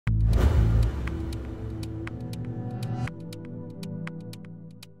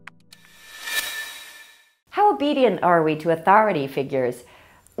obedient are we to authority figures?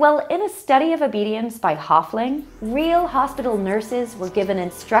 Well, in a study of obedience by Hofling, real hospital nurses were given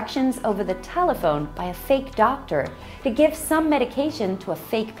instructions over the telephone by a fake doctor to give some medication to a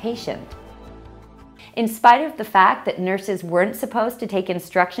fake patient. In spite of the fact that nurses weren't supposed to take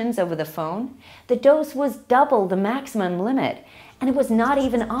instructions over the phone, the dose was double the maximum limit, and it was not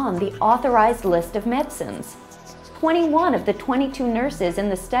even on the authorized list of medicines. 21 of the 22 nurses in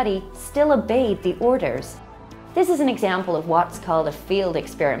the study still obeyed the orders. This is an example of what's called a field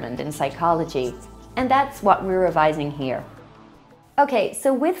experiment in psychology, and that's what we're revising here. Okay,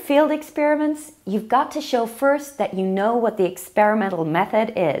 so with field experiments, you've got to show first that you know what the experimental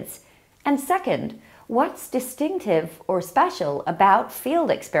method is, and second, what's distinctive or special about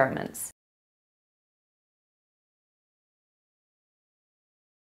field experiments.